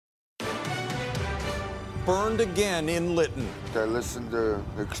burned again in Lytton. I listened to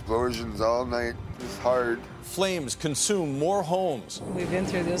explosions all night. It's hard. Flames consume more homes. We've been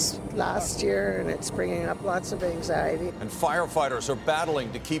through this last year, and it's bringing up lots of anxiety. And firefighters are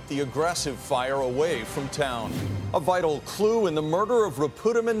battling to keep the aggressive fire away from town. A vital clue in the murder of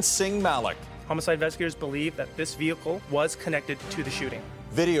Rapudaman Singh Malik. Homicide investigators believe that this vehicle was connected to the shooting.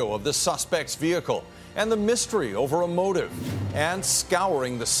 Video of the suspect's vehicle and the mystery over a motive, and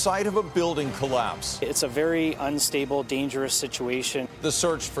scouring the site of a building collapse. It's a very unstable, dangerous situation. The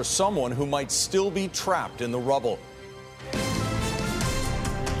search for someone who might still be trapped in the rubble.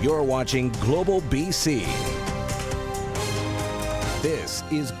 You're watching Global BC. This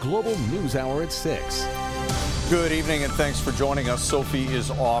is Global News Hour at 6. Good evening and thanks for joining us. Sophie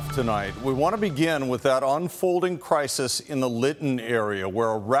is off tonight. We want to begin with that unfolding crisis in the Lytton area where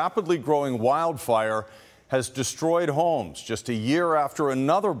a rapidly growing wildfire has destroyed homes just a year after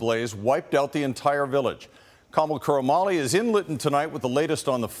another blaze wiped out the entire village. Kamal Kuramali is in Lytton tonight with the latest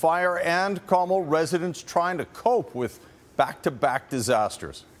on the fire, and Kamal, residents trying to cope with back-to-back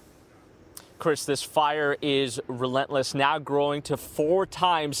disasters. Chris, this fire is relentless, now growing to 4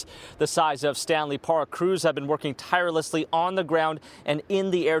 times the size of Stanley Park. Crews have been working tirelessly on the ground and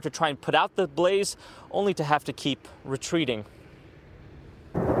in the air to try and put out the blaze, only to have to keep retreating.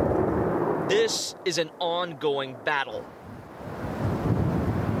 This is an ongoing battle.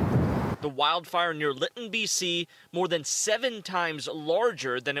 The wildfire near Lytton, BC, more than 7 times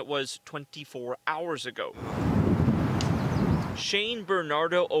larger than it was 24 hours ago. Shane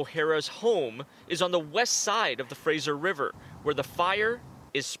Bernardo O'Hara's home is on the west side of the Fraser River, where the fire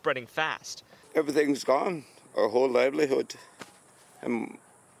is spreading fast. Everything's gone. Our whole livelihood.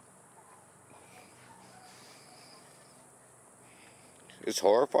 It's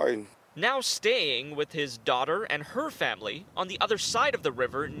horrifying. Now staying with his daughter and her family on the other side of the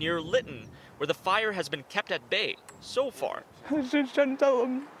river near Lytton, where the fire has been kept at bay so far. I was just trying to tell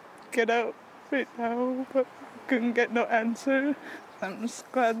them, get out right now, but couldn't get no answer. I'm just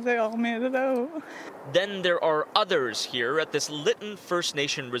glad they all made it out. Then there are others here at this Lytton First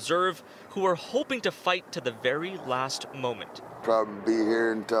Nation Reserve who are hoping to fight to the very last moment. Probably be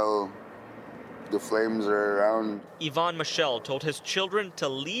here until the flames are around. Yvonne Michel told his children to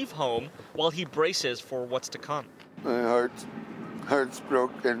leave home while he braces for what's to come. My heart's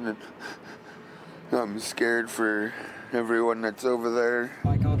broken, and I'm scared for everyone that's over there. Oh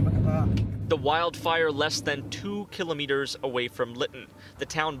my God, look at that. The wildfire less than 2 kilometers away from Lytton. The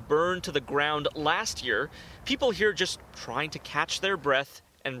town burned to the ground last year. People here just trying to catch their breath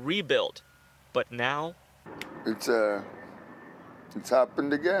and rebuild. But now It's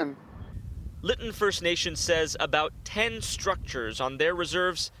happened again. Lytton First Nation says about 10 structures on their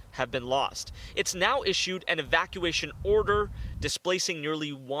reserves have been lost. It's now issued an evacuation order displacing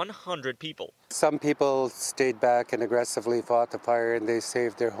nearly 100 people. Some people stayed back and aggressively fought the fire, and they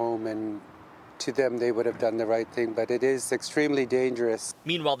saved their home, and to them they would have done the right thing, but it is extremely dangerous.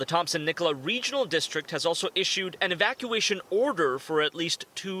 Meanwhile, the Thompson-Nicola Regional District has also issued an evacuation order for at least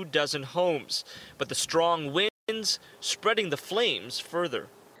 24 homes, but the strong winds spreading the flames further.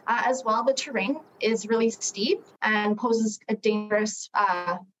 As well, the terrain is really steep and poses a dangerous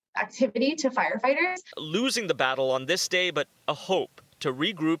activity to firefighters. Losing the battle on this day, but a hope to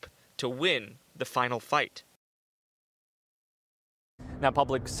regroup to win the final fight. Now,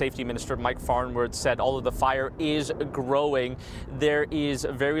 Public Safety Minister Mike Farnworth said although the fire is growing, there is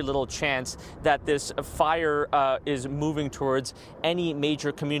very little chance that this fire is moving towards any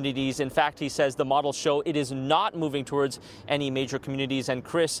major communities. In fact, he says the models show it is not moving towards any major communities. And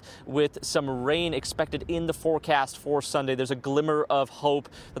Chris, with some rain expected in the forecast for Sunday, there's a glimmer of hope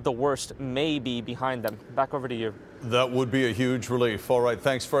that the worst may be behind them. Back over to you. That would be a huge relief. All right,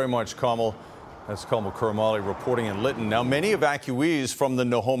 thanks very much, Kamal. That's Kamal Kuramali reporting in Lytton. Now, many evacuees from the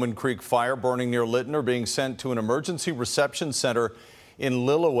Nohomin Creek fire burning near Lytton are being sent to an emergency reception center in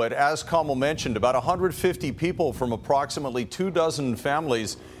Lillooet. As Kamal mentioned, about 150 people from approximately 24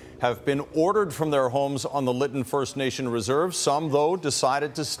 families have been ordered from their homes on the Lytton First Nation Reserve. Some, though,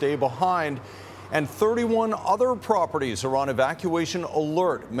 decided to stay behind. And 31 other properties are on evacuation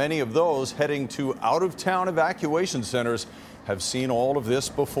alert. Many of those heading to out-of-town evacuation centers have seen all of this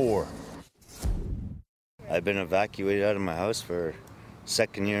before. I've been evacuated out of my house for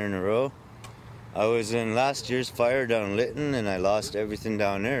 2nd year in a row. I was in last year's fire down Lytton, and I lost everything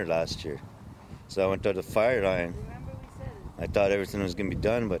down there last year. So I went to the fire line. I thought everything was going to be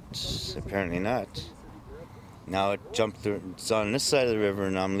done, but apparently not. Now it jumped through, it's on this side of the river,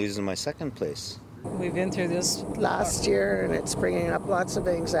 and I'm losing my 2nd place. We've been through this last year, and it's bringing up lots of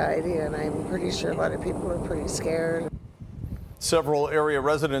anxiety, and I'm pretty sure a lot of people are pretty scared. Several area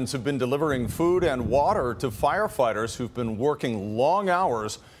residents have been delivering food and water to firefighters who've been working long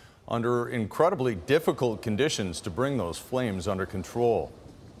hours under incredibly difficult conditions to bring those flames under control.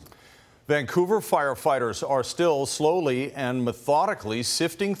 Vancouver firefighters are still slowly and methodically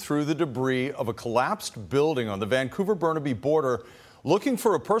sifting through the debris of a collapsed building on the Vancouver-Burnaby border, looking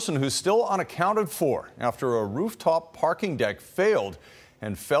for a person who's still unaccounted for after a rooftop parking deck failed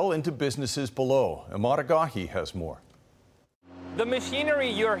and fell into businesses below. Emad Agahi has more. The machinery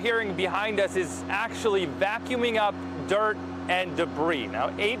you're hearing behind us is actually vacuuming up dirt and debris.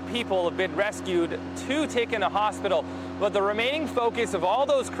 Now, 8 people have been rescued, 2 taken to hospital, but the remaining focus of all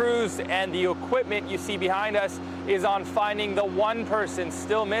those crews and the equipment you see behind us is on finding the one person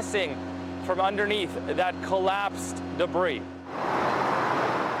still missing from underneath that collapsed debris.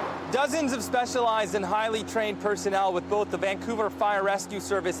 Dozens of specialized and highly trained personnel with both the Vancouver Fire Rescue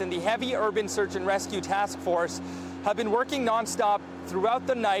Service and the Heavy Urban Search and Rescue Task Force have been working nonstop throughout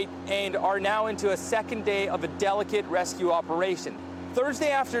the night and are now into a second day of a delicate rescue operation.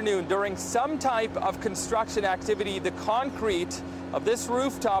 Thursday afternoon, during some type of construction activity, the concrete of this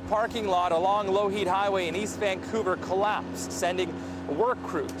rooftop parking lot along Lougheed Highway in East Vancouver collapsed, sending work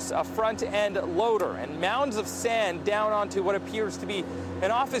crews, a front-end loader, and mounds of sand down onto what appears to be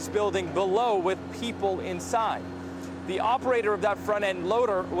an office building below with people inside. The operator of that front-end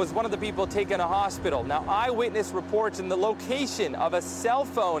loader was one of the people taken to hospital. Now, eyewitness reports in the location of a cell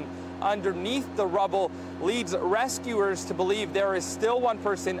phone underneath the rubble leads rescuers to believe there is still one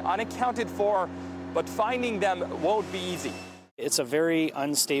person unaccounted for, but finding them won't be easy. It's a very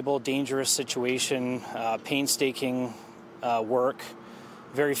unstable, dangerous situation, painstaking work,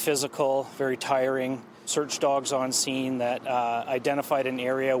 very physical, very tiring. Search dogs on scene that identified an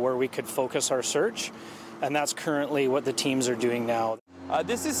area where we could focus our search, and that's currently what the teams are doing now.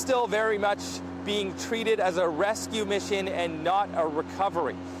 This is still very much being treated as a rescue mission and not a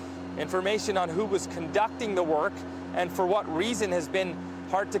recovery. Information on who was conducting the work and for what reason has been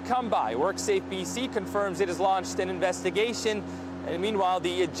hard to come by. WorkSafe BC confirms it has launched an investigation, and meanwhile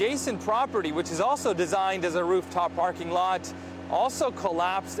the adjacent property, which is also designed as a rooftop parking lot, also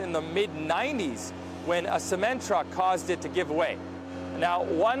collapsed in the mid-90s when a cement truck caused it to give way. Now,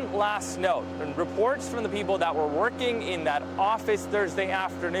 one last note, and reports from the people that were working in that office Thursday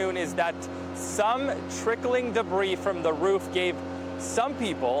afternoon is that some trickling debris from the roof gave some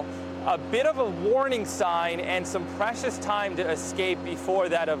people a bit of a warning sign and some precious time to escape before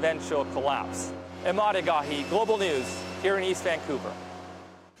that eventual collapse. Emad Agahi, Global News, here in East Vancouver.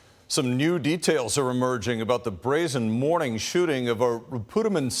 Some new details are emerging about the brazen morning shooting of a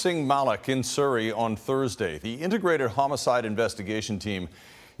Rupudaman Singh Malik in Surrey on Thursday. The Integrated Homicide Investigation Team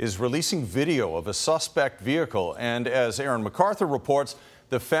is releasing video of a suspect vehicle, and as Aaron MacArthur reports,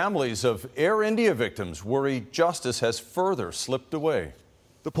 the families of Air India victims worry justice has further slipped away.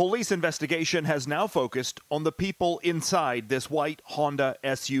 The police investigation has now focused on the people inside this white Honda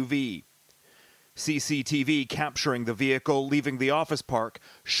SUV. CCTV capturing the vehicle leaving the office park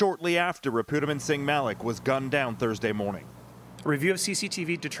shortly after Rupudaman Singh Malik was gunned down Thursday morning. A review of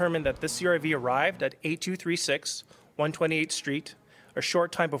CCTV determined that this CRV arrived at 8236 128th Street a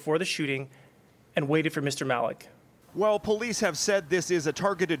short time before the shooting and waited for Mr. Malik. While police have said this is a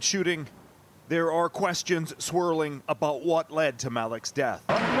targeted shooting, there are questions swirling about what led to Malik's death.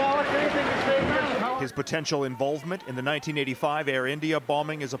 His potential involvement in the 1985 Air India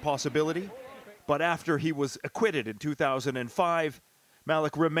bombing is a possibility, but after he was acquitted in 2005,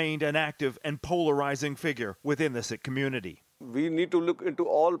 Malik remained an active and polarizing figure within the Sikh community. We need to look into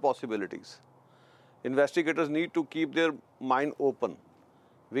all possibilities. Investigators need to keep their mind open.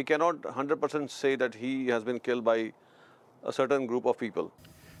 We cannot 100% say that he has been killed by a certain group of people.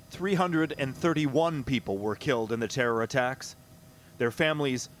 331 people were killed in the terror attacks. Their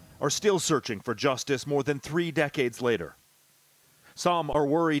families are still searching for justice more than 3 decades later. Some are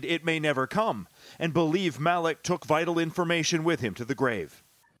worried it may never come and believe Malik took vital information with him to the grave.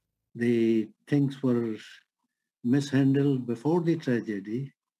 The things were mishandled before the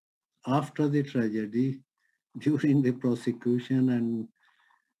tragedy, after the tragedy, during the prosecution, and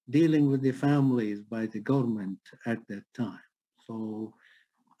dealing with the families by the government at that time. So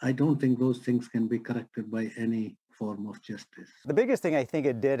I don't think those things can be corrected by any form of justice. The biggest thing I think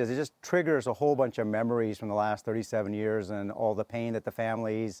it did is it just triggers a whole bunch of memories from the last 37 years and all the pain that the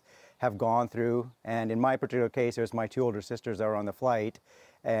families have gone through. And in my particular case, it was my 2 older sisters that were on the flight.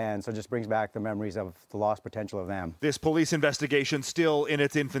 And so it just brings back the memories of the lost potential of them. This police investigation still in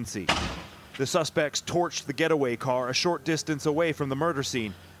its infancy. The suspects torched the getaway car a short distance away from the murder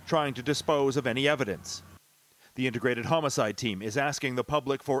scene, trying to dispose of any evidence. The Integrated Homicide Team is asking the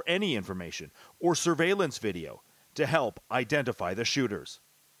public for any information or surveillance video to help identify the shooters.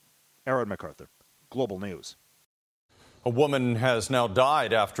 Aaron MacArthur, Global News. A woman has now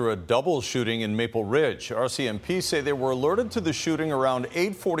died after a double shooting in Maple Ridge. RCMP say they were alerted to the shooting around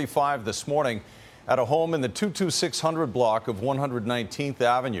 8:45 this morning at a home in the 22600 block of 119th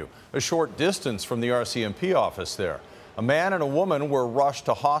Avenue, a short distance from the RCMP office there. A man and a woman were rushed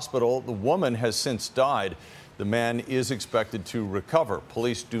to hospital. The woman has since died. The man is expected to recover.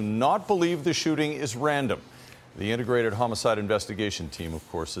 Police do not believe the shooting is random. The Integrated Homicide Investigation Team, of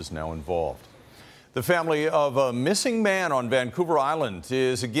course, is now involved. The family of a missing man on Vancouver Island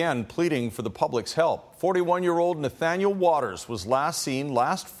is again pleading for the public's help. 41-year-old Nathaniel Waters was last seen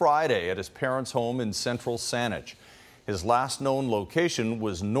last Friday at his parents' home in central Saanich. His last known location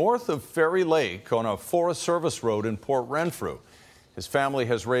was north of Ferry Lake on a Forest Service road in Port Renfrew. His family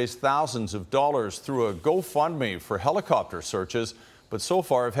has raised thousands of dollars through a GoFundMe for helicopter searches, but so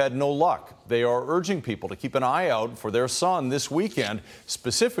far have had no luck. They are urging people to keep an eye out for their son this weekend,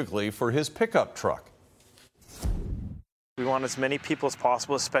 specifically for his pickup truck. We want as many people as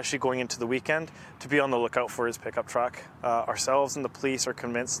possible, especially going into the weekend, to be on the lookout for his pickup truck. Ourselves and the police are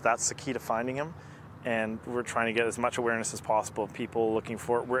convinced that's the key to finding him, and we're trying to get as much awareness as possible of people looking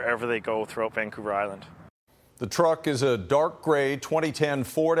for it wherever they go throughout Vancouver Island. The truck is a dark gray 2010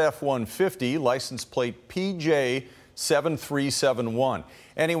 Ford F-150, license plate PJ7371.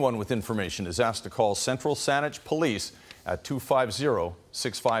 Anyone with information is asked to call Central Saanich Police at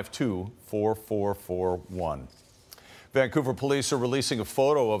 250-652-4441. Vancouver police are releasing a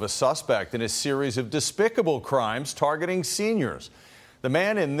photo of a suspect in a series of despicable crimes targeting seniors. The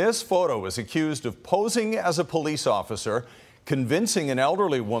man in this photo is accused of posing as a police officer, convincing an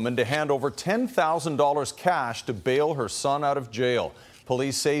elderly woman to hand over $10,000 cash to bail her son out of jail.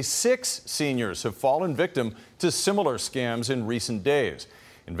 Police say 6 seniors have fallen victim to similar scams in recent days.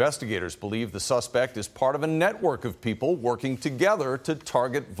 Investigators believe the suspect is part of a network of people working together to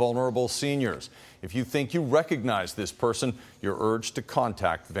target vulnerable seniors. If you think you recognize this person, you're urged to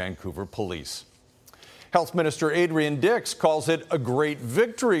contact Vancouver Police. Health Minister Adrian Dix calls it a great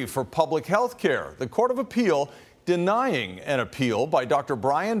victory for public health care. The Court of Appeal denying an appeal by Dr.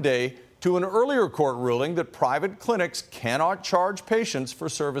 Brian Day to an earlier court ruling that private clinics cannot charge patients for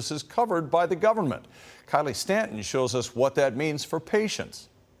services covered by the government. Kylie Stanton shows us what that means for patients.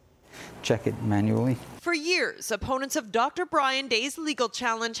 Check it manually. For years, opponents of Dr. Brian Day's legal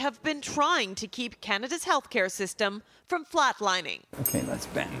challenge have been trying to keep Canada's healthcare system from flatlining. Okay, let's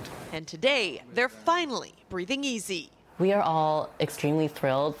bend. And today, they're finally breathing easy. We are all extremely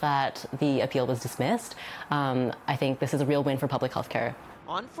thrilled that the appeal was dismissed. I think this is a real win for public health care.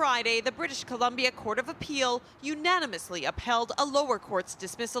 On Friday, the British Columbia Court of Appeal unanimously upheld a lower court's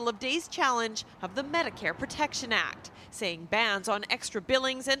dismissal of Day's challenge of the Medicare Protection Act, saying bans on extra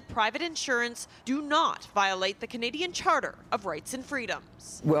billings and private insurance do not violate the Canadian Charter of Rights and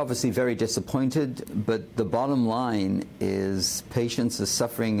Freedoms. We're obviously very disappointed, but the bottom line is patients are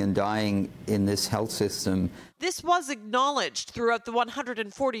suffering and dying in this health system. This was acknowledged throughout the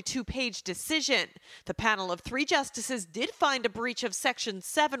 142-page decision. The panel of 3 justices did find a breach of Section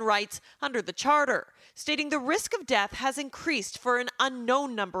 7 rights under the Charter, stating the risk of death has increased for an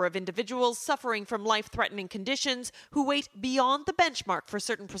unknown number of individuals suffering from life-threatening conditions who wait beyond the benchmark for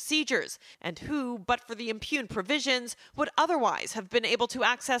certain procedures and who, but for the impugned provisions, would otherwise have been able to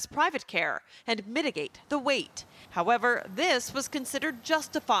access private care and mitigate the wait. However, this was considered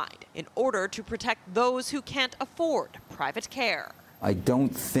justified in order to protect those who can't afford private care. I don't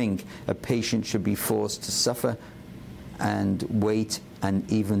think a patient should be forced to suffer and wait and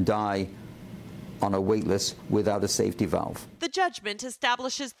even die on a wait list without a safety valve. The judgment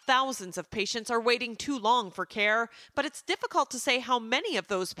establishes thousands of patients are waiting too long for care, but it's difficult to say how many of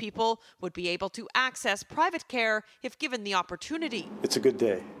those people would be able to access private care if given the opportunity. It's a good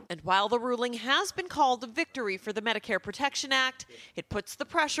day. And while the ruling has been called a victory for the Medicare Protection Act, it puts the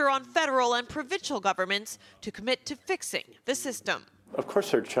pressure on federal and provincial governments to commit to fixing the system. Of course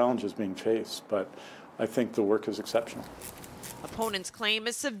there are challenges being faced, but I think the work is exceptional. Opponents claim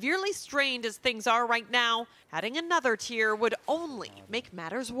as severely strained as things are right now, adding another tier would only make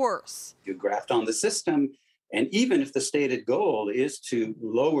matters worse. You graft on the system, and even if the stated goal is to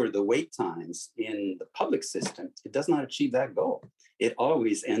lower the wait times in the public system, it does not achieve that goal. It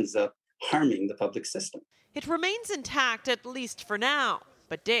always ends up harming the public system. It remains intact, at least for now,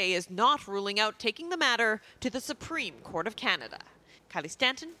 but Day is not ruling out taking the matter to the Supreme Court of Canada. Kylie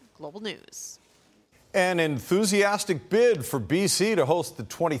Stanton, Global News. An enthusiastic bid for BC to host the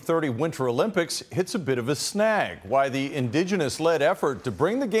 2030 Winter Olympics hits a bit of a snag. Why the Indigenous-led effort to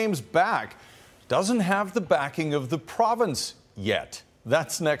bring the Games back doesn't have the backing of the province yet.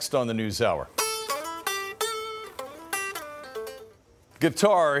 That's next on the News Hour.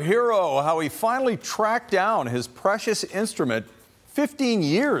 Guitar Hero, how he finally tracked down his precious instrument 15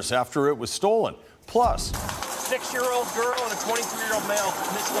 years after it was stolen. Plus, 6-year-old girl and a 23-year-old male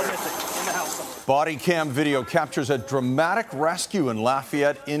missing in the house. Body cam video captures a dramatic rescue in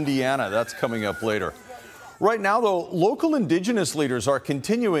Lafayette, Indiana. That's coming up later. Right now, though, local Indigenous leaders are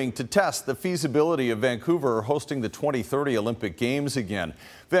continuing to test the feasibility of Vancouver hosting the 2030 Olympic Games again.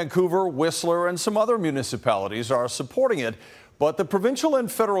 Vancouver, Whistler, and some other municipalities are supporting it, but the provincial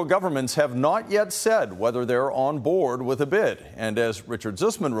and federal governments have not yet said whether they're on board with a bid. And as Richard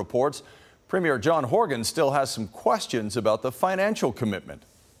Zussman reports, Premier John Horgan still has some questions about the financial commitment.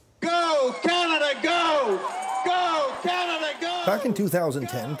 Go, Canada, go! Go, Canada, go! Back in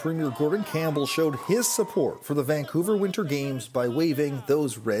 2010, Premier Gordon Campbell showed his support for the Vancouver Winter Games by waving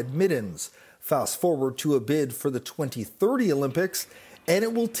those red mittens. Fast forward to a bid for the 2030 Olympics, and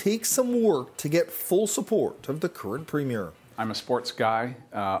it will take some work to get full support of the current Premier. I'm a sports guy.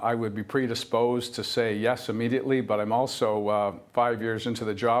 I would be predisposed to say yes immediately, but I'm also 5 years into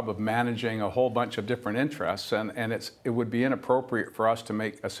the job of managing a whole bunch of different interests, and it would be inappropriate for us to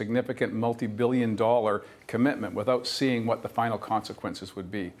make a significant multi-billion-dollar commitment without seeing what the final consequences would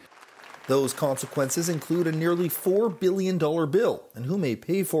be. Those consequences include a nearly $4 billion bill, and who may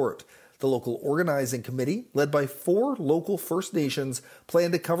pay for it. The local organizing committee, led by 4 local First Nations,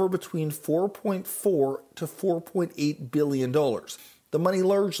 plan to cover between $4.4 to $4.8 billion. The money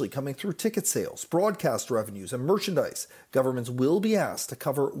largely coming through ticket sales, broadcast revenues, and merchandise. Governments will be asked to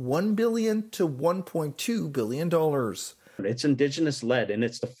cover $1 billion to $1.2 billion. It's Indigenous-led, and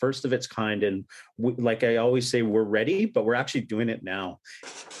it's the first of its kind. And like I always say, we're ready, but we're actually doing it now.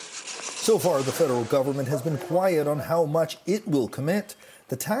 So far, the federal government has been quiet on how much it will commit.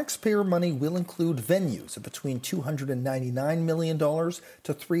 The taxpayer money will include venues of between $299 million to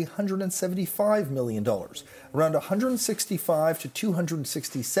 $375 million, around $165 to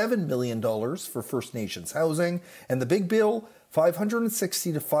 $267 million for First Nations housing, and the big bill,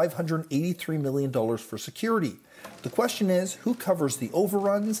 $560 to $583 million for security. The question is who covers the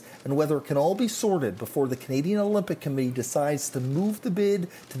overruns and whether it can all be sorted before the Canadian Olympic Committee decides to move the bid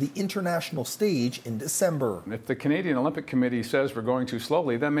to the international stage in December. If the Canadian Olympic Committee says we're going too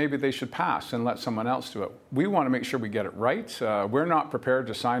slowly, then maybe they should pass and let someone else do it. We want to make sure we get it right. We're not prepared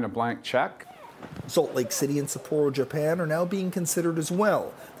to sign a blank check. Salt Lake City and Sapporo, Japan are now being considered as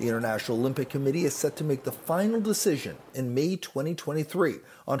well. The International Olympic Committee is set to make the final decision in May 2023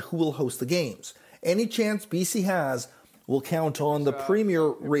 on who will host the Games. Any chance BC has will count on the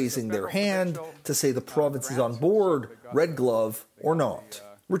Premier raising their hand to say the province is on board, red glove or not.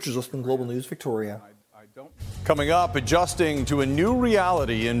 Richard Zussman, Global News, Victoria. Coming up, adjusting to a new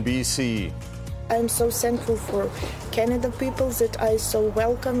reality in BC. I'm so thankful for Canada people that I so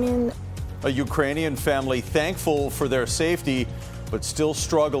welcoming. A Ukrainian family thankful for their safety, but still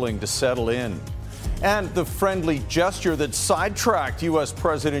struggling to settle in. And the friendly gesture that sidetracked U.S.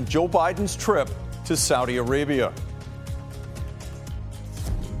 President Joe Biden's trip to Saudi Arabia.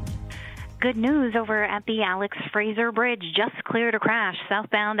 Good news over at the Alex Fraser Bridge. Just cleared a crash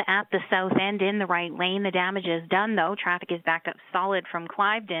southbound at the south end in the right lane. The damage is done, though. Traffic is backed up solid from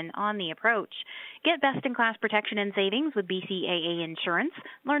Cliveden on the approach. Get best-in-class protection and savings with BCAA Insurance.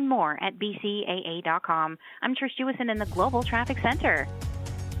 Learn more at bcaa.com. I'm Trish Jewison in the Global Traffic Center.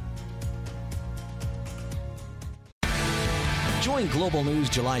 Join Global News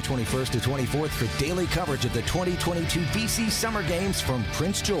July 21st to 24th for daily coverage of the 2022 BC Summer Games from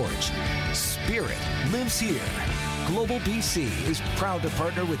Prince George. Spirit lives here. Global BC is proud to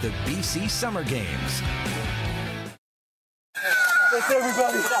partner with the BC Summer Games. Thanks,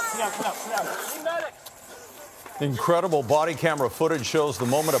 everybody. Sit down. Incredible body camera footage shows the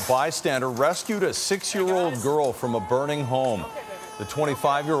moment a bystander rescued a 6-year-old girl from a burning home. The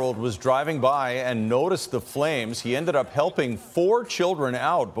 25-year-old was driving by and noticed the flames. He ended up helping 4 children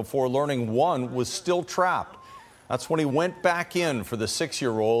out before learning one was still trapped. That's when he went back in for the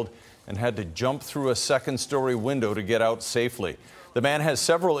 6-year-old and had to jump through a second-story window to get out safely. The man has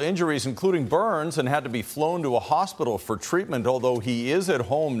several injuries, including burns, and had to be flown to a hospital for treatment, although he is at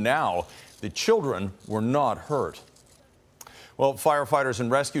home now. The children were not hurt. Well, firefighters and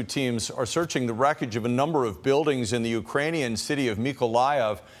rescue teams are searching the wreckage of a number of buildings in the Ukrainian city of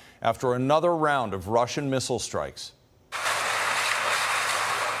Mykolaiv after another round of Russian missile strikes.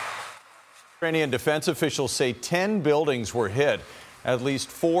 Ukrainian defense officials say 10 buildings were hit. At least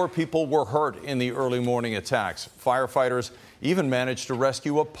 4 people were hurt in the early morning attacks. Firefighters even managed to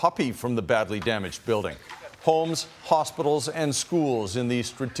rescue a puppy from the badly damaged building. Homes, hospitals, and schools in the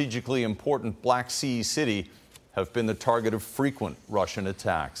strategically important Black Sea city have been the target of frequent Russian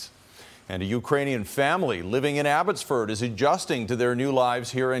attacks. And a Ukrainian family living in Abbotsford is adjusting to their new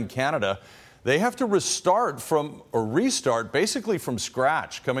lives here in Canada. They have to restart basically from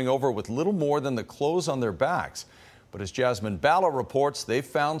scratch, coming over with little more than the clothes on their backs. But as Jasmine Balla reports, they've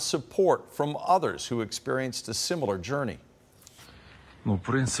found support from others who experienced a similar journey.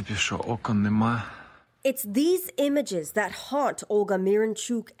 It's these images that haunt Olga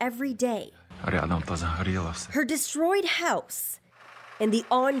Miranchuk every day. Her destroyed house and the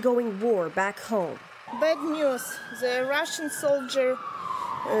ongoing war back home. Bad news. The Russian soldier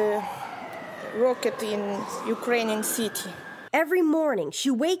rocket in Ukrainian city. Every morning,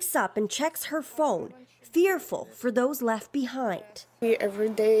 she wakes up and checks her phone, fearful for those left behind. Every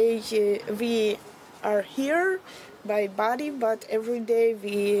day we are here by body, but every day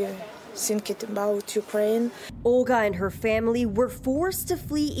we thinking about Ukraine. Olga and her family were forced to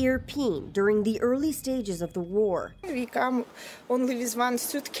flee Irpin during the early stages of the war. We come only with one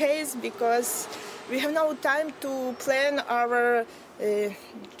suitcase because we have no time to plan our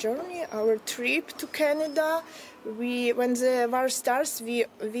journey, our trip to Canada. When the war starts, we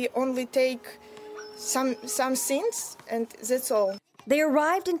only take some things, and that's all. They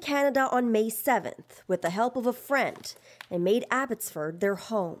arrived in Canada on May 7th with the help of a friend and made Abbotsford their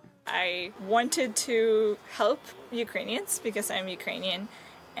home. I wanted to help Ukrainians because I'm Ukrainian,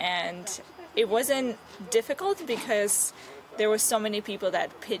 and it wasn't difficult because there were so many people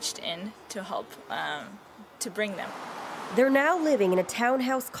that pitched in to help to bring them. They're now living in a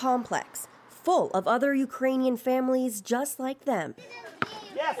townhouse complex full of other Ukrainian families just like them.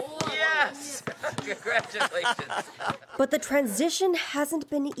 Yes! Yes! Congratulations! But the transition hasn't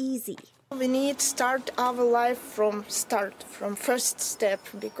been easy. We need to start our life from first step,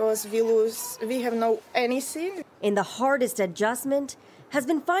 because we have no anything. And the hardest adjustment has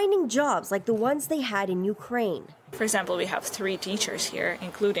been finding jobs like the ones they had in Ukraine. For example, we have 3 teachers here,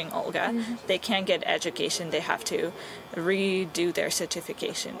 including Olga. Mm-hmm. They can't get education. They have to redo their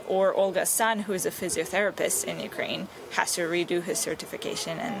certification. Or Olga's son, who is a physiotherapist in Ukraine, has to redo his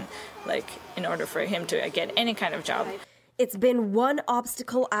certification and in order for him to get any kind of job. It's been one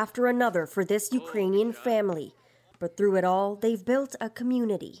obstacle after another for this Ukrainian family. But through it all, they've built a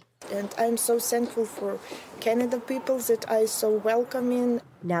community. And I'm so thankful for Canada people that I so welcoming.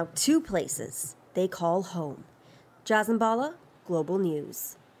 Now 2 places they call home. Jasmine Balla, Global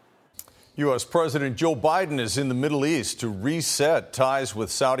News. U.S. President Joe Biden is in the Middle East to reset ties with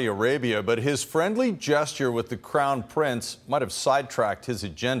Saudi Arabia, but his friendly gesture with the Crown Prince might have sidetracked his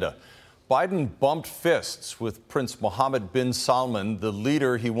agenda. Biden bumped fists with Prince Mohammed bin Salman, the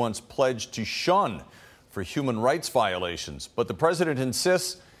leader he once pledged to shun for human rights violations. But the president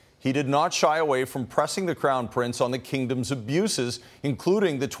insists he did not shy away from pressing the Crown Prince on the kingdom's abuses,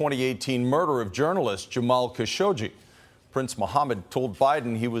 including the 2018 murder of journalist Jamal Khashoggi. Prince Mohammed told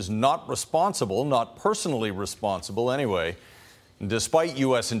Biden he was not personally responsible anyway, despite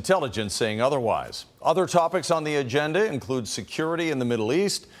U.S. intelligence saying otherwise. Other topics on the agenda include security in the Middle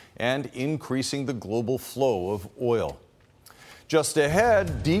East and increasing the global flow of oil. Just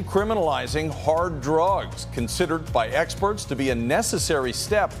ahead, decriminalizing hard drugs, considered by experts to be a necessary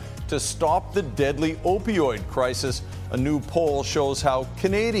step to stop the deadly opioid crisis. A new poll shows how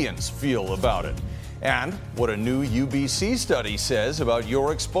Canadians feel about it. And what a new UBC study says about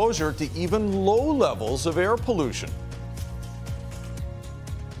your exposure to even low levels of air pollution.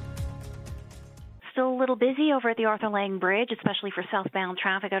 Still a little busy over at the Arthur Lang Bridge, especially for southbound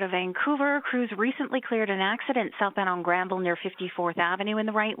traffic out of Vancouver. Crews recently cleared an accident southbound on Granville near 54th Avenue in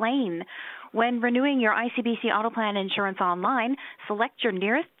the right lane. When renewing your ICBC Autoplan insurance online, select your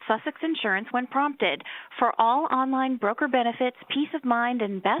nearest Sussex Insurance when prompted. For all online broker benefits, peace of mind,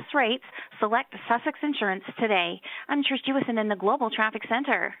 and best rates, select Sussex Insurance today. I'm Trish Jewison in the Global Traffic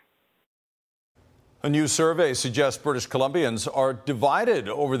Center. A new survey suggests British Columbians are divided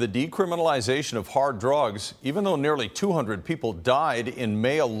over the decriminalization of hard drugs, even though nearly 200 people died in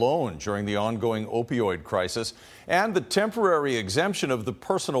May alone during the ongoing opioid crisis. And the temporary exemption of the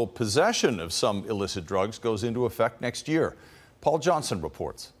personal possession of some illicit drugs goes into effect next year. Paul Johnson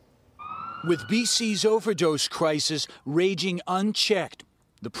reports. With BC's overdose crisis raging unchecked,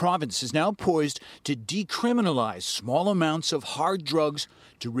 the province is now poised to decriminalize small amounts of hard drugs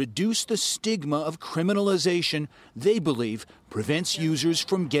to reduce the stigma of criminalization they believe prevents users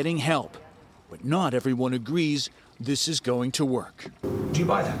from getting help. But not everyone agrees this is going to work. Do you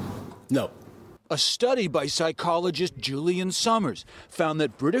buy that? No. A study by psychologist Julian Summers found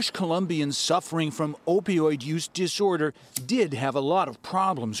that British Columbians suffering from opioid use disorder did have a lot of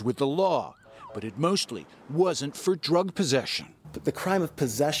problems with the law, but it mostly wasn't for drug possession. But the crime of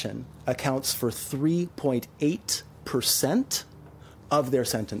possession accounts for 3.8% of their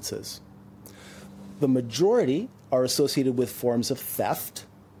sentences. The majority are associated with forms of theft,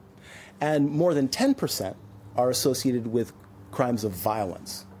 and more than 10% are associated with crimes of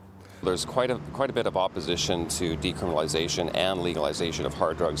violence. There's quite a bit of opposition to decriminalization and legalization of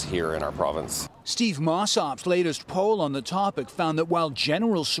hard drugs here in our province. Steve Mossop's latest poll on the topic found that while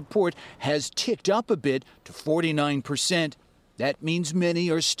general support has ticked up a bit to 49%, that means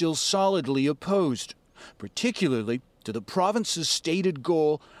many are still solidly opposed, particularly to the province's stated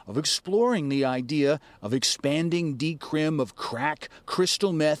goal of exploring the idea of expanding decrim of crack,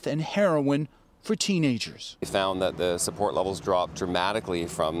 crystal meth, and heroin for teenagers. We found that the support levels dropped dramatically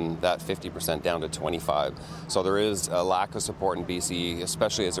from that 50% down to 25%. So there is a lack of support in BC,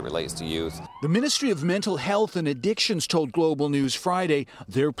 especially as it relates to youth. The Ministry of Mental Health and Addictions told Global News Friday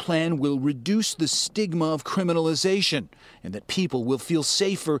their plan will reduce the stigma of criminalization and that people will feel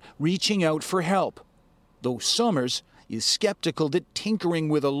safer reaching out for help. Though Summers is skeptical that tinkering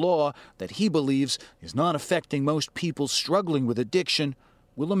with a law that he believes is not affecting most people struggling with addiction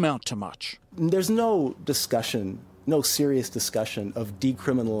will amount to much. There's no serious discussion of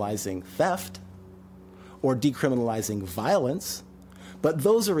decriminalizing theft or decriminalizing violence, but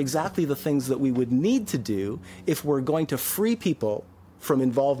those are exactly the things that we would need to do if we're going to free people from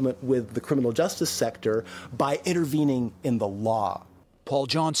involvement with the criminal justice sector by intervening in the law. Paul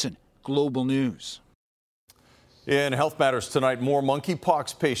Johnson, Global News. In Health Matters tonight, more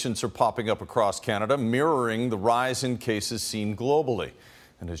monkeypox patients are popping up across Canada, mirroring the rise in cases seen globally.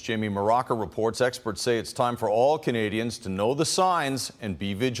 And as Jamie Maraca reports, experts say it's time for all Canadians to know the signs and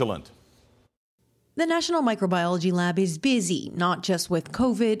be vigilant. The National Microbiology Lab is busy, not just with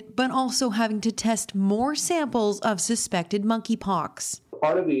COVID, but also having to test more samples of suspected monkeypox.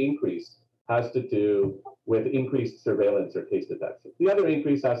 Part of the increase has to do with increased surveillance or case detection. The other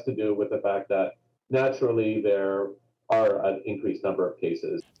increase has to do with the fact that naturally there are an increased number of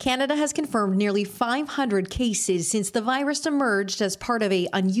cases. Canada has confirmed nearly 500 cases since the virus emerged as part of an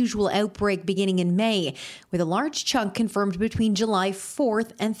unusual outbreak beginning in May, with a large chunk confirmed between July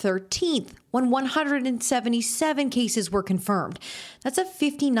 4th and 13th, when 177 cases were confirmed. That's a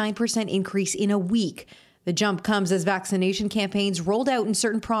 59% increase in a week. The jump comes as vaccination campaigns rolled out in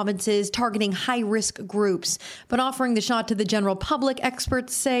certain provinces targeting high-risk groups, but offering the shot to the general public,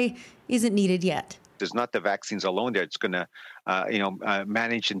 experts say, isn't needed yet. There's not the vaccines alone that's going to,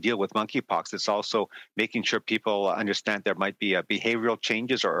 manage and deal with monkeypox. It's also making sure people understand there might be behavioral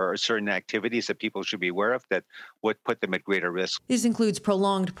changes or certain activities that people should be aware of that would put them at greater risk. This includes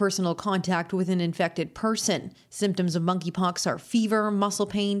prolonged personal contact with an infected person. Symptoms of monkeypox are fever, muscle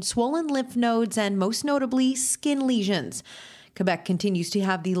pain, swollen lymph nodes, and most notably, skin lesions. Quebec continues to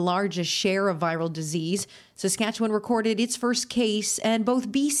have the largest share of viral disease. Saskatchewan recorded its first case, and both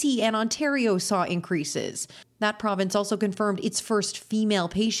BC and Ontario saw increases. That province also confirmed its first female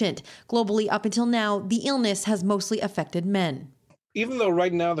patient. Globally, up until now, the illness has mostly affected men. Even though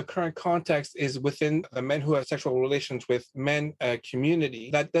right now the current context is within the men who have sexual relations with men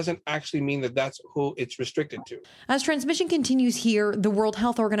community, that doesn't actually mean that that's who it's restricted to. As transmission continues here, the World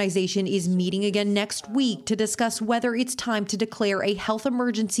Health Organization is meeting again next week to discuss whether it's time to declare a health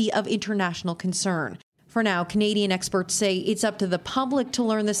emergency of international concern. For now, Canadian experts say it's up to the public to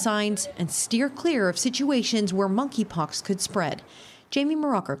learn the signs and steer clear of situations where monkeypox could spread. Jamie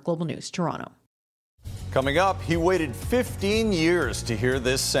Maraca, Global News, Toronto. Coming up, he waited 15 years to hear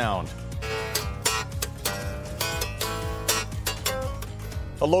this sound.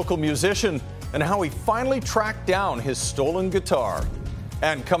 A local musician and how he finally tracked down his stolen guitar.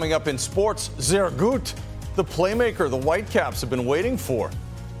 And coming up in sports, Zergut, the playmaker the Whitecaps have been waiting for.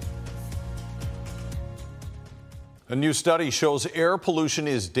 A new study shows air pollution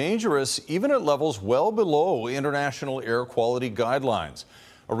is dangerous even at levels well below international air quality guidelines.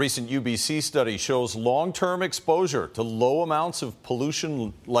 A recent UBC study shows long-term exposure to low amounts of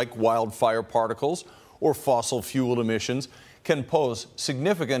pollution like wildfire particles or fossil fuel emissions can pose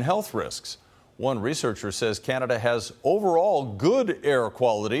significant health risks. One researcher says Canada has overall good air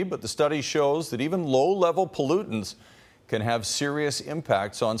quality, but the study shows that even low-level pollutants can have serious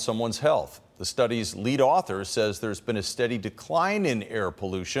impacts on someone's health. The study's lead author says there's been a steady decline in air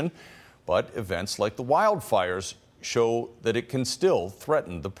pollution, but events like the wildfires show that it can still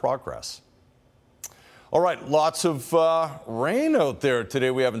threaten the progress. All right, lots of rain out there today.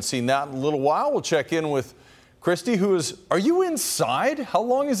 We haven't seen that in a little while. We'll check in with Christy, are you inside? How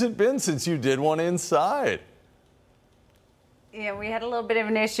long has it been since you did one inside? Yeah, we had a little bit of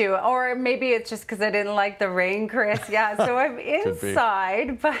an issue, or maybe it's just because I didn't like the rain, Chris. Yeah, so I'm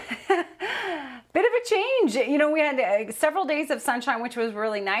inside, but bit of a change. You know, we had several days of sunshine, which was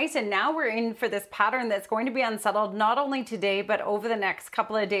really nice. And now we're in for this pattern that's going to be unsettled, not only today, but over the next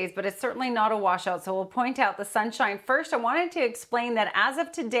couple of days. But it's certainly not a washout. So we'll point out the sunshine first. I wanted to explain that as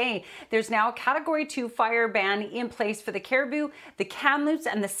of today, there's now a Category 2 fire ban in place for the Caribou, the Kamloops,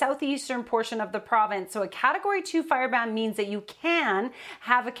 and the southeastern portion of the province. So a Category 2 fire ban means that you can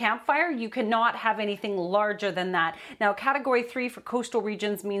have a campfire. You cannot have anything larger than that. Now, Category 3 for coastal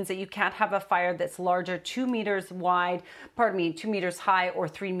regions means that you can't have a fire that's larger, 2 meters high or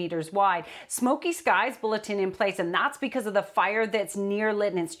 3 meters wide. Smoky Skies bulletin in place, and that's because of the fire that's near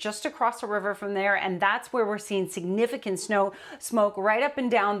Lytton. It's just across the river from there, and that's where we're seeing significant smoke right up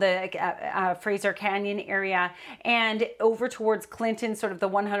and down the Fraser Canyon area and over towards Clinton, sort of the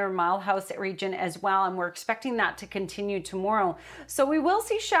 100 Mile House region as well, and we're expecting that to continue tomorrow. So we will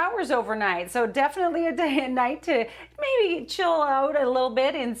see showers overnight, so definitely a day and night to maybe chill out a little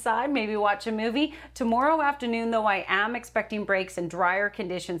bit inside, maybe watch a movie. Tomorrow afternoon, though, I am expecting breaks and drier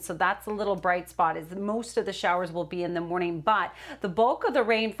conditions, so that's a little bright spot, as most of the showers will be in the morning, but the bulk of the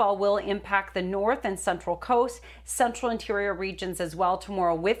rainfall will impact the north and central coast, central interior regions as well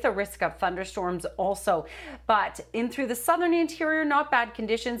tomorrow, with the risk of thunderstorms also. But in through the southern interior, not bad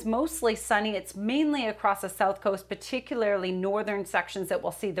conditions, mostly sunny. It's mainly across the south coast, particularly northern sections, that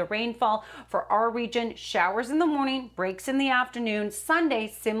will see the rainfall. For our region, showers in the morning, breaks in the afternoon. Sunday,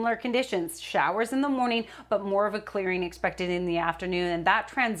 similar conditions, showers in the morning, but more of a clearing expected in the afternoon, and that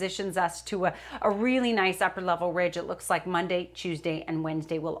transitions us to a really nice upper level ridge. It looks like Monday, Tuesday, and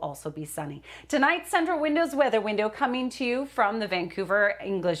Wednesday will also be sunny. Tonight, Central Windows weather window coming to you from the Vancouver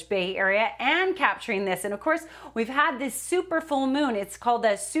English Bay area and capturing this. And of course, we've had this super full moon. It's called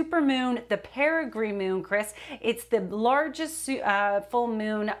the super moon, the Peregrine moon, Chris. It's the largest full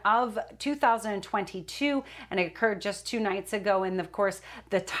moon of 2022, and it occurred just 2 nights ago. And of course,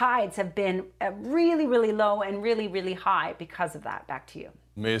 the tides have been really, really low and really, really high because of that. Back to you.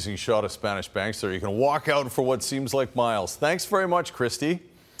 Amazing shot of Spanish Banks there. You can walk out for what seems like miles. Thanks very much, Christy.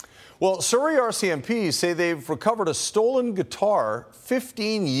 Well, Surrey RCMP say they've recovered a stolen guitar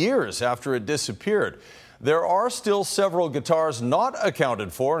 15 years after it disappeared. There are still several guitars not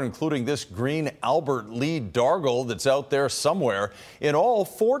accounted for, including this green Albert Lee Dargle that's out there somewhere. In all,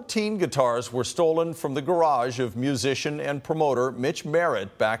 14 guitars were stolen from the garage of musician and promoter Mitch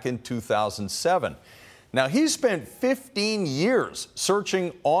Merritt back in 2007. Now, he spent 15 years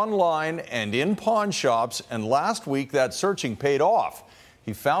searching online and in pawn shops, and last week that searching paid off.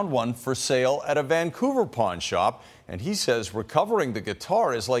 He found one for sale at a Vancouver pawn shop, and he says recovering the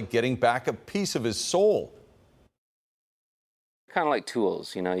guitar is like getting back a piece of his soul. Kind of like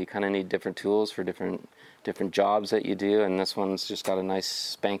tools, you know, you kind of need different tools for different jobs that you do, and this one's just got a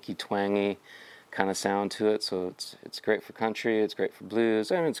nice spanky, twangy kind of sound to it, so it's great for country, it's great for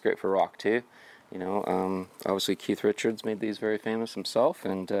blues, and it's great for rock too. You know, obviously Keith Richards made these very famous himself,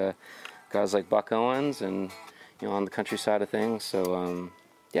 and guys like Buck Owens, and you know, on the country side of things. So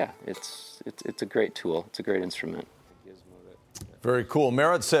yeah, it's a great tool. It's a great instrument. Very cool.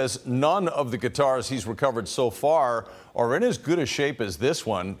 Merritt says none of the guitars he's recovered so far are in as good a shape as this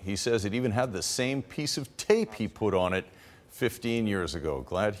one. He says it even had the same piece of tape he put on it 15 years ago.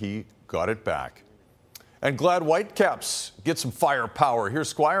 Glad he got it back. And glad Whitecaps get some firepower. Here's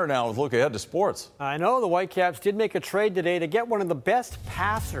Squire now with a look ahead to sports. I know the Whitecaps did make a trade today to get one of the best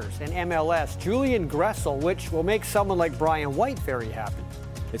passers in MLS, Julian Gressel, which will make someone like Brian White very happy.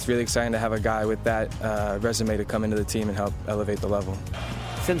 It's really exciting to have a guy with that resume to come into the team and help elevate the level.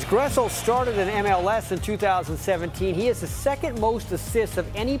 Since Gressel started in MLS in 2017, he has the second most assists of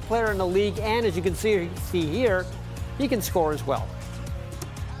any player in the league, and as you can see here, he can score as well.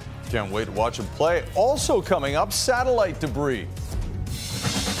 Can't wait to watch him play. Also coming up, satellite debris.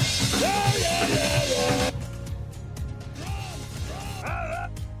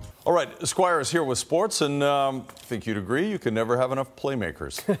 All right, Squire is here with sports, and I think you'd agree you can never have enough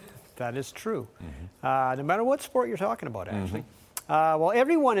playmakers. That is true. No matter what sport you're talking about, actually. Well,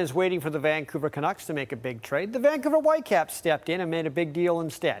 everyone is waiting for the Vancouver Canucks to make a big trade. The Vancouver Whitecaps stepped in and made a big deal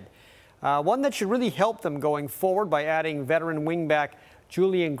instead. One that should really help them going forward by adding veteran wingback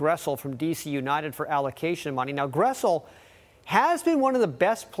Julian Gressel from DC United for allocation money. Now, Gressel has been one of the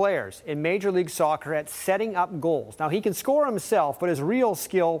best players in Major League Soccer at setting up goals. Now, he can score himself, but his real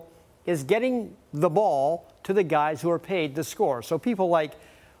skill is getting the ball to the guys who are paid to score. So people like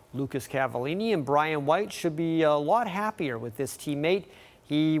Lucas Cavallini and Brian White should be a lot happier with this teammate.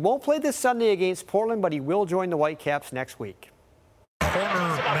 He won't play this Sunday against Portland, but he will join the Whitecaps next week.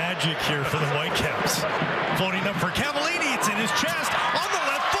 Corner magic here for the Whitecaps. Floating up for Cavallini, it's in his chest, on the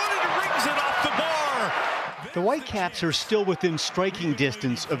left foot, and he rings it off the bar. The Whitecaps are still within striking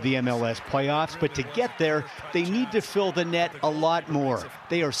distance of the MLS playoffs, but to get there, they need to fill the net a lot more.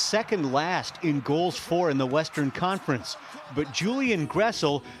 They are second last in goals for in the Western Conference. But Julian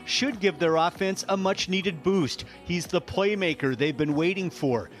Gressel should give their offense a much-needed boost. He's the playmaker they've been waiting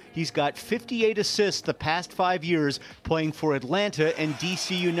for. He's got 58 assists the past 5 years playing for Atlanta and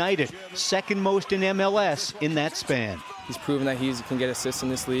DC United, second most in MLS in that span. He's proven that he can get assists in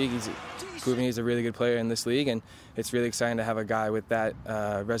this league. He's proven he's a really good player in this league, and it's really exciting to have a guy with that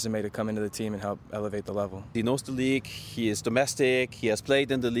resume to come into the team and help elevate the level. He knows the league. He is domestic. He has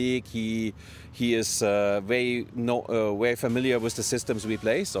played in the league. He is very familiar with the systems we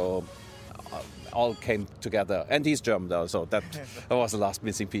play. So all came together. And he's German, though, so that was the last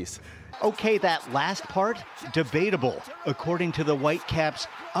missing piece. Okay, that last part, debatable, according to the Whitecaps'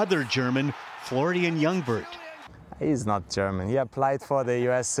 other German, Florian Ljungberg. He's not German. He applied for the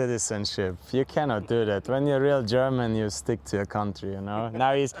U.S. citizenship. You cannot do that. When you're real German, you stick to your country, you know.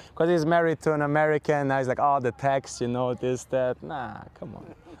 Now because he's married to an American, now he's like, oh, the tax, you know, this, that. Nah, come on.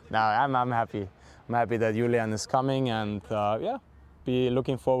 No, I'm happy. I'm happy that Julian is coming, and be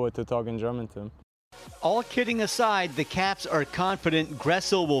looking forward to talking German to him. All kidding aside, the Caps are confident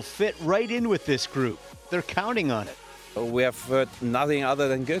Gressel will fit right in with this group. They're counting on it. We have heard nothing other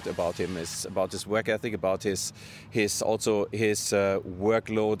than good about him. It's about his work ethic, about his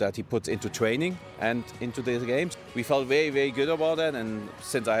workload that he puts into training and into the games. We felt very, very good about that, and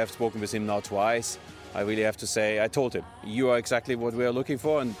since I have spoken with him now twice, I really have to say, I told him, you are exactly what we are looking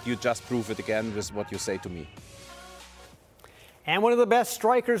for, and you just prove it again with what you say to me. And one of the best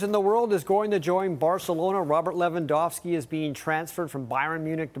strikers in the world is going to join Barcelona. Robert Lewandowski is being transferred from Bayern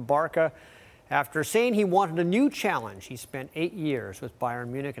Munich to Barca. After saying he wanted a new challenge, he spent 8 years with Bayern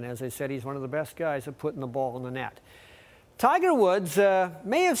Munich, and as I said, he's one of the best guys at putting the ball in the net. Tiger Woods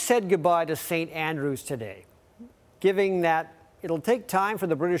may have said goodbye to St. Andrews today, giving that it'll take time for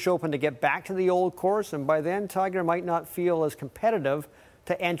the British Open to get back to the old course, and by then Tiger might not feel as competitive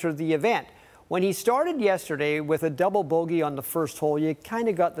to enter the event. When he started yesterday with a double bogey on the first hole, you kind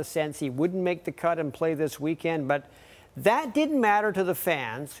of got the sense he wouldn't make the cut and play this weekend, but that didn't matter to the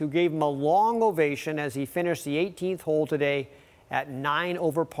fans, who gave him a long ovation as he finished the 18th hole today at 9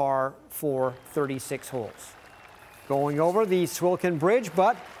 over par for 36 holes. Going over the Swilcan Bridge,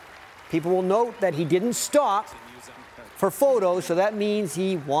 but people will note that he didn't stop for photos, so that means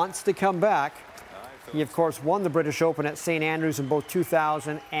he wants to come back. He, of course, won the British Open at St. Andrews in both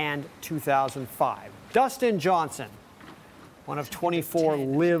 2000 and 2005. Dustin Johnson, one of 24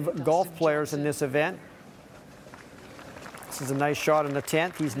 LIV golf players in this event. This is a nice shot in the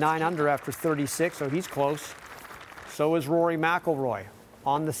 10th. He's 9 under after 36, so he's close. So is Rory McIlroy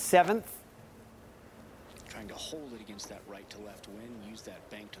on the 7th. Trying to hold it against that right to left wind, use that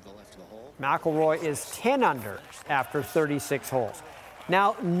bank to the left of the hole. McIlroy is 10 under after 36 holes.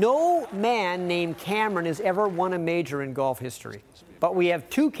 Now, no man named Cameron has ever won a major in golf history, but we have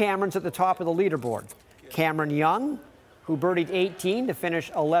 2 Camerons at the top of the leaderboard. Cameron Young, who birdied 18 to finish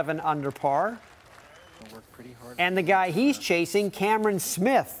 11 under par. And the guy he's chasing, Cameron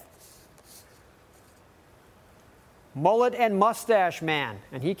Smith. Mullet and mustache man,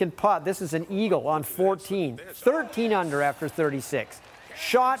 and he can putt. This is an eagle on 14. 13 under after 36.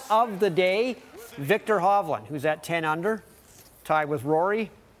 Shot of the day, Victor Hovland, who's at 10 under, tied with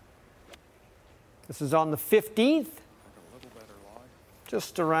Rory. This is on the 15th.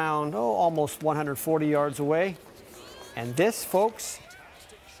 Just around, almost 140 yards away. And this, folks,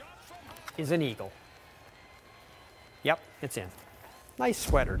 is an eagle. Yep, it's in. Nice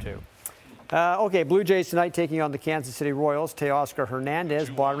sweater, too. Okay, Blue Jays tonight taking on the Kansas City Royals. Teoscar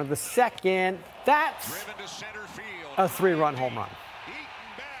Hernandez, bottom of the second. That's a 3-run home run.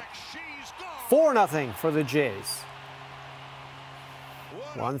 4-0 for the Jays.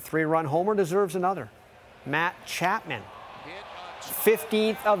 One 3-run homer deserves another. Matt Chapman,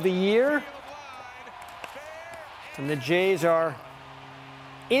 15th of the year. And the Jays are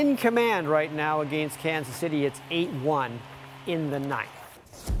in command right now against Kansas City. It's 8-1 in the 9th.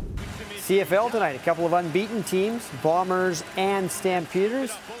 CFL tonight, a couple of unbeaten teams, Bombers and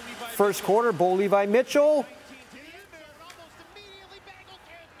Stampeders. First quarter, Bo Levi Mitchell.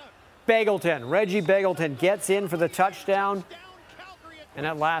 Reggie Begelton gets in for the touchdown. And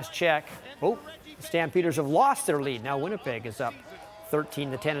at last check, the Stampeders have lost their lead. Now Winnipeg is up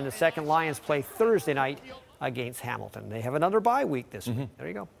 13-10 in the second. Lions play Thursday night against Hamilton. They have another bye week this week. There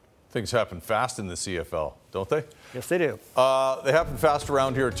you go. Things happen fast in the CFL, don't they? Yes, they do. They happen fast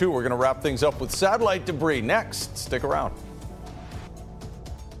around here, too. We're going to wrap things up with satellite debris next. Stick around.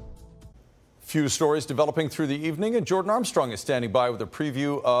 Few stories developing through the evening, and Jordan Armstrong is standing by with a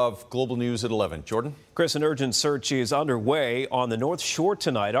preview of Global News at 11. Jordan? Chris, an urgent search is underway on the North Shore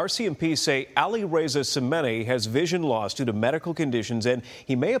tonight. RCMP say Ali Reza Semeni has vision loss due to medical conditions, and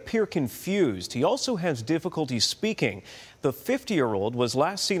he may appear confused. He also has difficulty speaking. The 50-year-old was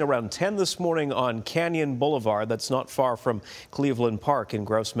last seen around 10 this morning on Canyon Boulevard. That's not far from Cleveland Park in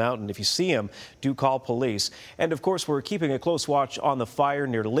Grouse Mountain. If you see him, do call police. And, of course, we're keeping a close watch on the fire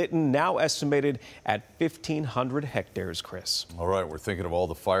near Lytton, now estimated at 1,500 hectares, Chris. All right, we're thinking of all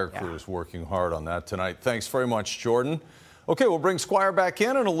the fire crews working hard on that tonight. Thanks very much, Jordan. Okay, we'll bring Squire back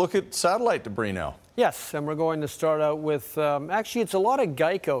in and a look at satellite debris now. Yes, and we're going to start out with, actually, it's a lot of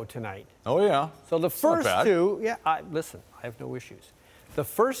Geico tonight. Oh, yeah. So the first two, listen, I have no issues. The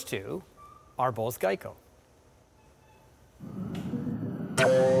first two are both Geico.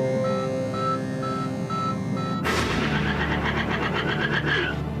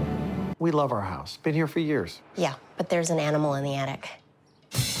 We love our house. Been here for years. Yeah, but there's an animal in the attic.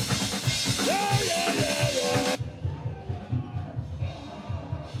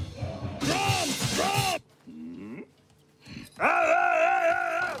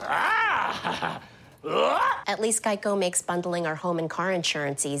 At least Geico makes bundling our home and car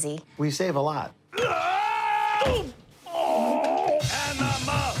insurance easy. We save a lot.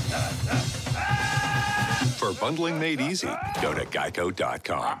 For bundling made easy, go to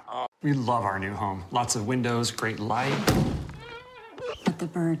geico.com. We love our new home. Lots of windows, great light. But the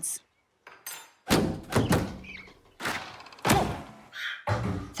birds.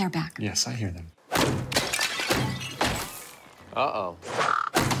 They're back. Yes, I hear them. Uh-oh.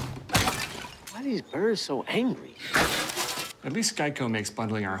 Why are these birds so angry? At least Geico makes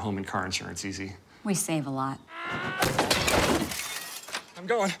bundling our home and car insurance easy. We save a lot. I'm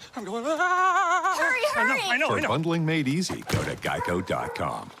going. Hurry! I know. For bundling made easy, go to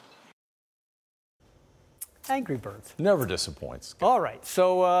geico.com. Angry Birds. Never disappoints. All right,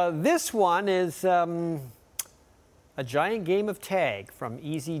 so this one is a giant game of tag from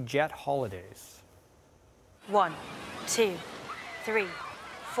EasyJet Holidays. 1, 2, 3,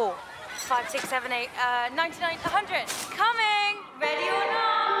 4, 5, 6, 7, 8, 99, 100. Coming! Ready or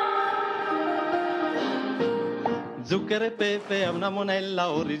not? Zucchero e pepe è una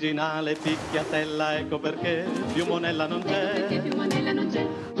monella originale, picchiatella, ecco perché più monella non c'è.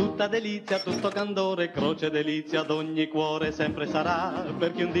 Tutta delizia, tutto candore, croce delizia ad ogni cuore sempre sarà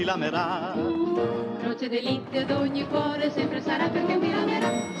per chi un dì l'amerà. Croce delizia ad ogni cuore sempre sarà per chi un dì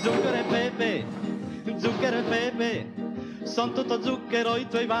l'amerà. Zucchero e pepe, son tutto zucchero i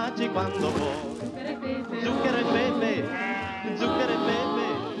tuoi baci quando vuoi. Zucchero e pepe,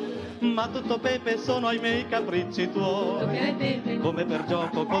 ma tutto pepe sono i miei capricci tuoi. Come per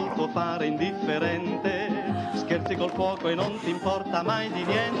gioco col tuo fare indifferente, scherzi col fuoco e non ti importa mai di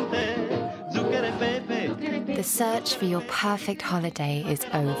niente. Zucchero e pepe. The search for your perfect holiday is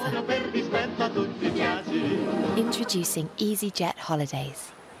over. Introducing EasyJet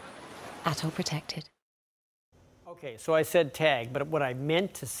Holidays. ATOL protected. Okay, so I said tag, but what I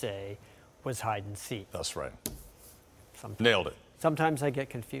meant to say was hide and seek. That's right. Sometimes. Nailed it. Sometimes I get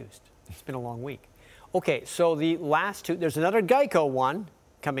confused. It's been a long week. Okay, so the last two, there's another Geico one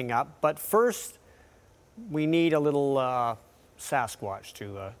coming up, but first we need a little Sasquatch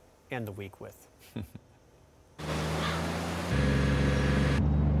to end the week with.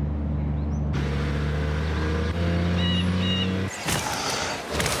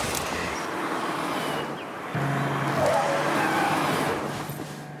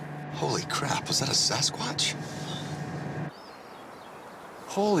 Holy crap, was that a Sasquatch?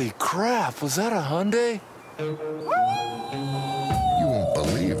 Holy crap, was that a Hyundai? You won't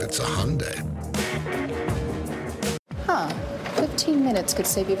believe it's a Hyundai. Huh. 15 minutes could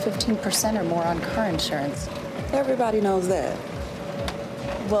save you 15% or more on car insurance. Everybody knows that.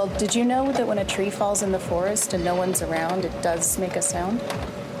 Well, did you know that when a tree falls in the forest and no one's around, it does make a sound?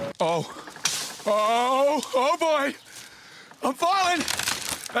 Oh boy! I'm falling!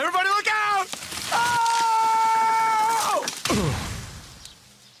 Everybody look out! Oh!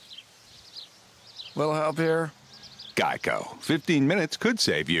 Little help here? Geico. 15 minutes could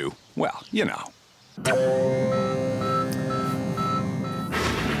save you, well, you know.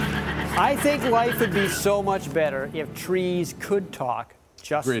 I think life would be so much better if trees could talk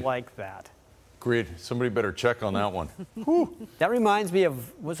just Agreed. like that. Agreed. Somebody better check on that one. That reminds me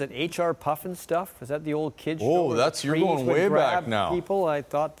of, was it H.R. Puffin stuff? Was that the old kid show? Oh, that's, you're going way back now. People, I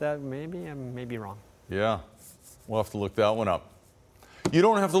thought that maybe, I may be wrong. Yeah, we'll have to look that one up. You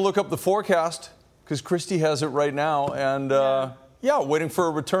don't have to look up the forecast because Christy has it right now, and yeah, waiting for a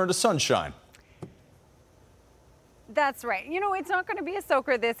return to sunshine. That's right. You know, it's not going to be a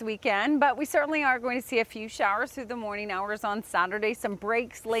soaker this weekend, but we certainly are going to see a few showers through the morning hours on Saturday, some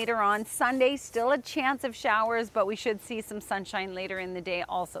breaks later on Sunday, still a chance of showers, but we should see some sunshine later in the day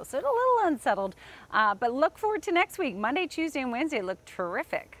also. So it's a little unsettled, but look forward to next week. Monday, Tuesday, and Wednesday look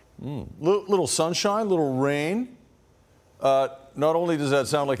terrific. Little sunshine, little rain. Not only does that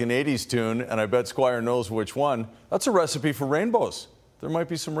sound like an 80s tune, and I bet Squire knows which one, that's a recipe for rainbows. There might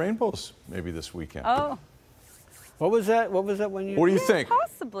be some rainbows maybe this weekend. Oh. What was that? What do you think?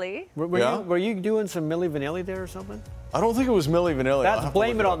 Possibly. Were you doing some Milli Vanilli there or something? I don't think it was Milli Vanilli. That's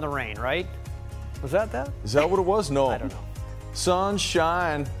Blame It on the Rain, right? Was that? Is that what it was? No. I don't know.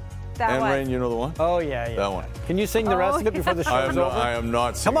 Sunshine and Rain, you know the one? Oh, yeah. That one. Can you sing the rest of it before the show's over? I am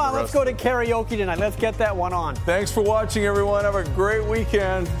not singing Come on, the let's go to karaoke tonight. Let's get that one on. Thanks for watching, everyone. Have a great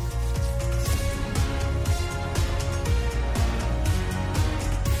weekend.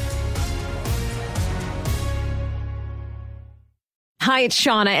 Hi, it's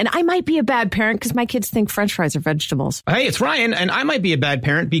Shauna, and I might be a bad parent because my kids think French fries are vegetables. Hey, it's Ryan, and I might be a bad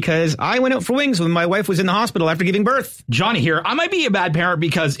parent because I went out for wings when my wife was in the hospital after giving birth. Johnny here. I might be a bad parent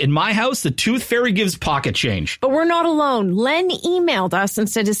because in my house, the tooth fairy gives pocket change. But we're not alone. Len emailed us and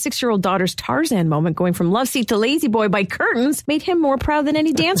said his 6-year-old daughter's Tarzan moment going from love seat to lazy boy by curtains made him more proud than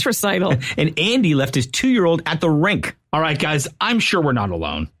any dance recital. And Andy left his 2-year-old at the rink. All right, guys, I'm sure we're not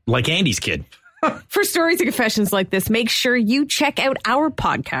alone. Like Andy's kid. For stories and confessions like this, make sure you check out our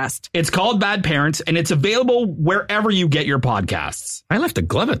podcast. It's called Bad Parents, and it's available wherever you get your podcasts. I left a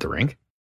glove at the rink.